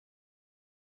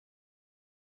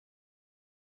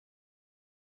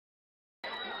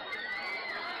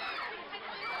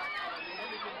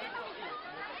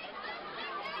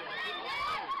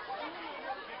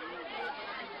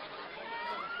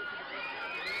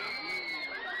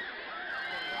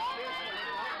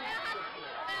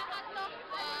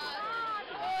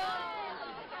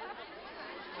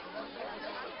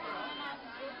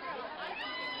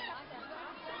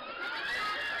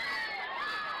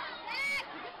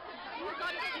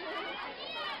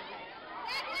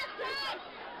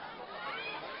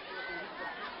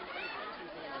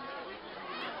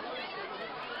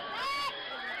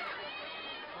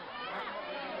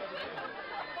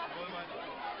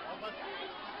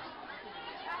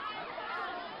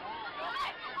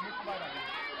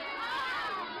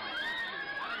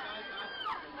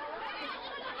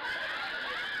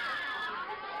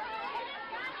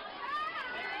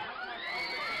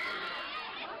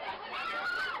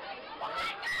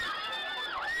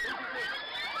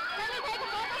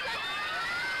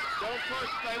Don't push,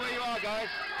 stay where you are, guys.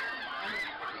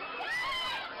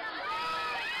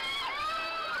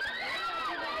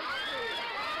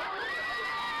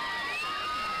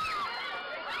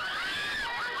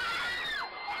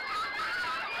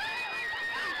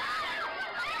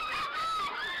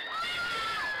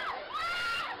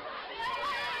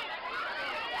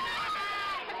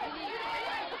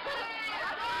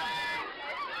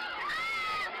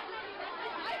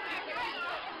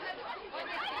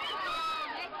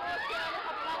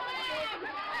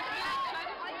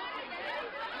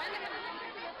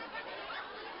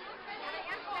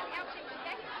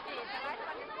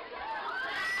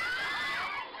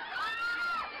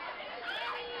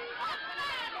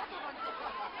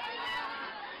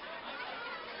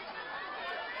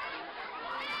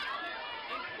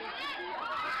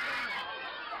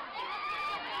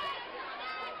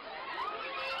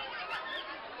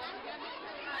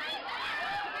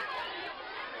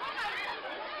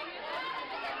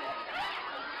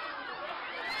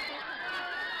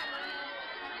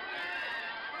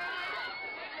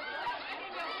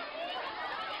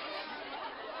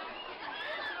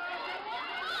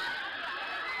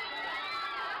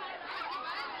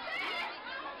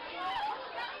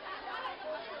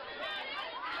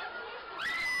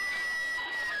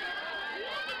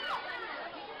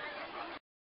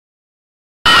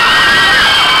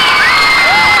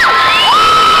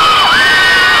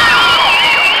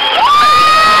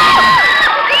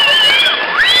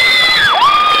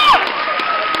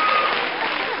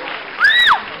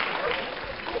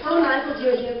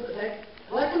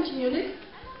 Welcome to Munich.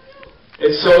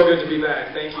 It's so good to be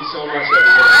back. Thank you so much,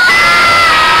 everybody.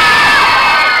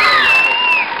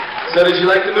 So, did you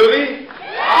like the movie?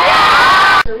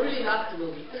 I really loved the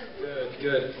movie. Good,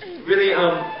 good. Really,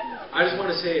 I just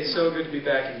want to say it's so good to be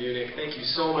back in Munich. Thank you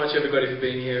so much, everybody, for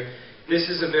being here. This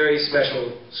is a very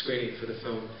special screening for the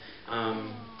film.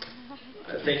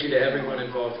 Thank you to everyone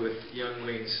involved with Young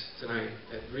Wings tonight.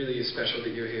 It really is special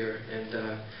that you're here,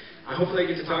 and I hopefully I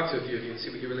get to talk to a few of you and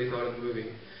see what you really thought of the movie.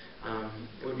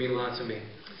 It would mean a lot to me.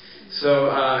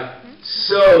 So,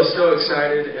 so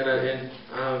excited, and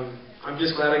I'm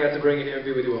just glad I got to bring it here and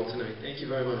be with you all tonight. Thank you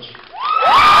very much.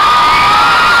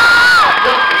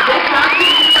 Der Tag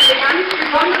ist eine ganz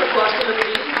besondere Vorstellung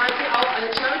gewesen, weil sie auch eine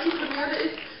Charity-Premiere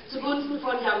ist zugunsten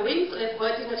von Young Wings, und er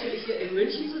freut sich natürlich hier in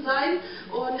München zu sein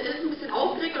und ist ein bisschen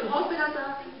aufgeregt und hoffe, dass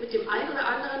er mit dem einen oder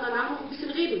anderen danach noch ein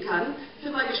bisschen reden kann. Ich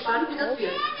bin mal gespannt, wie das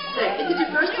wird. Zac, is it your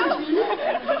first time to Munich?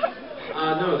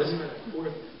 No, this is my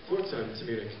fourth time to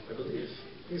Munich, I believe.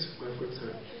 I think it's my fourth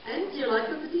time. And do you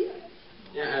like the city?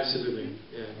 Yeah, absolutely.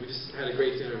 Yeah, we just had a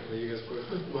great dinner while you guys were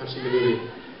watching the movie.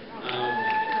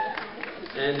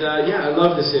 Yeah, I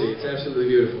love the city. It's absolutely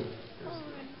beautiful.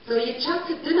 So, you just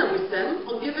had dinner with them,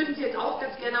 und wir würden Sie jetzt auch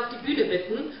ganz gerne auf die Bühne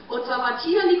bitten. Und zwar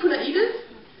Martina Nikolaidis,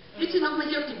 bitte nochmal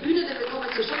hier auf die Bühne, denn wir kommen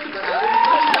zur Schöpfenübergabe.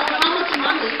 How much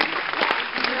money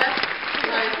you have,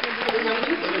 like, for the Young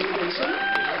Wings Organization?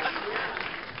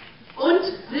 Und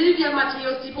Silvia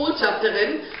Matthäus, die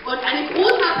Botschafterin. Und einen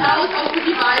großen Applaus auch für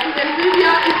die beiden, denn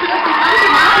Silvia ist für das gesamte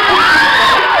Marketing verantwortlich.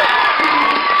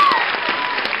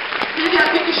 Silvia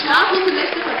hat wirklich schlaflose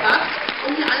Nächte verbracht,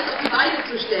 um hier alles auf die Beine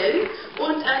zu stellen.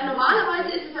 Und normalerweise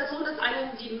ist es ja so, dass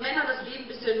einem die Männer das Leben ein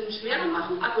bisschen schwerer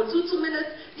machen, ab und zu zumindest.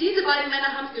 Diese beiden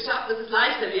Männer haben es geschafft, dass es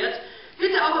leichter wird.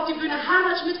 Bitte auch auf die Bühne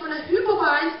Harald Schmidt von der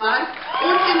Hypo-Vereinsbank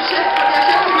und dem Chef von der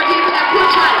Chefkommandeur der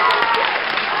Polizei.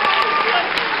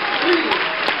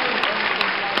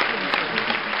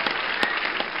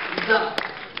 So,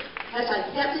 Herr Schein,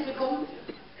 herzlich willkommen.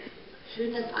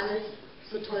 Schön, dass alles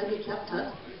so toll geklappt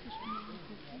hat.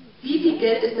 Wie viel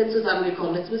Geld ist denn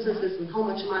zusammengekommen? Jetzt müssen wir es wissen. How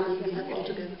much money we have all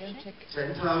together?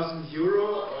 10.000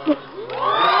 Euro. 10.000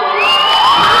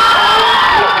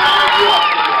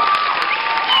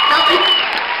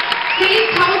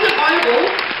 Euro.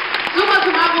 Summa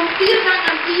summarum, vielen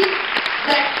Dank an Sie.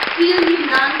 Zac, vielen lieben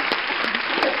Dank.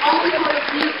 It's all because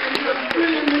of you and your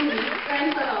brilliant movie.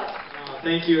 Thanks a lot.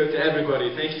 Thank you to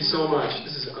everybody. Thank you so much.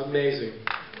 This is amazing.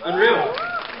 Unreal.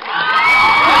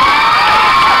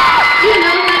 You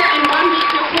know that in 1 week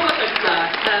Oktoberfest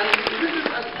starts. This is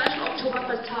a special Oktoberfest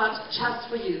breakfast tart just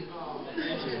for you.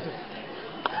 Thank you.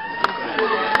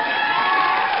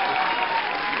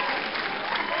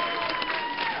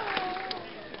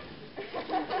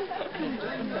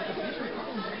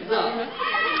 So,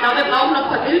 ich glaube, wir brauchen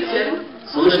noch ein paar Bildchen.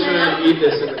 So I'm gonna schnell. try and eat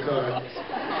this in the car.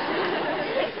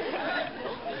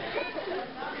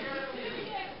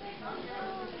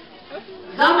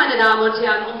 So, meine Damen und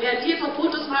Herren, und während die jetzt noch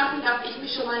Fotos machen, darf ich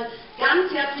mich schon mal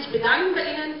ganz herzlich bedanken bei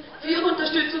Ihnen für Ihre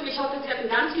Unterstützung. Ich hoffe, Sie hatten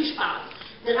ganz viel Spaß.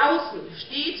 Draußen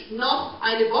steht noch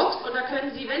eine Box und da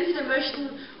können Sie, wenn Sie denn möchten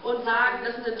und sagen,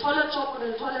 das ist ein toller Job oder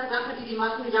eine tolle Sache, die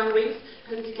machen, Young Wings,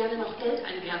 können Sie gerne noch Geld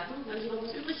einwerfen. Wenn Sie noch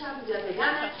was übrig haben, sehr, sehr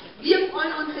gerne. Wir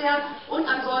freuen uns sehr und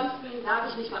ansonsten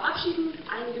darf ich mich verabschieden.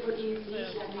 Einige von Ihnen sehe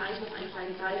ich ja gleich noch einen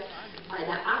kleinen Kreis bei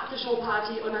der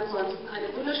Aftershow-Party und ansonsten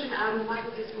einen wunderschönen Abend. Machen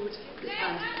Sie es gut. Bis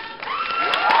bald.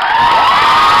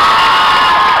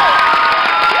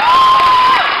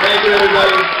 Thank you,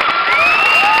 everybody.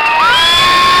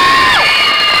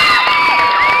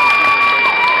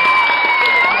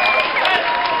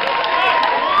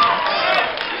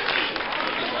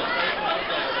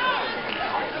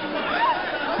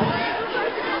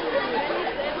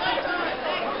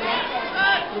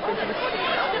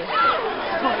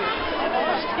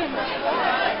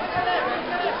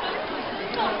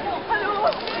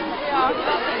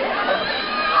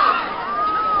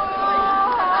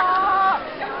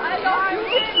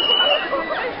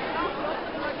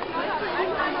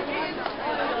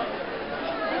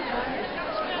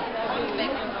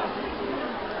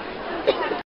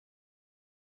 Thank you.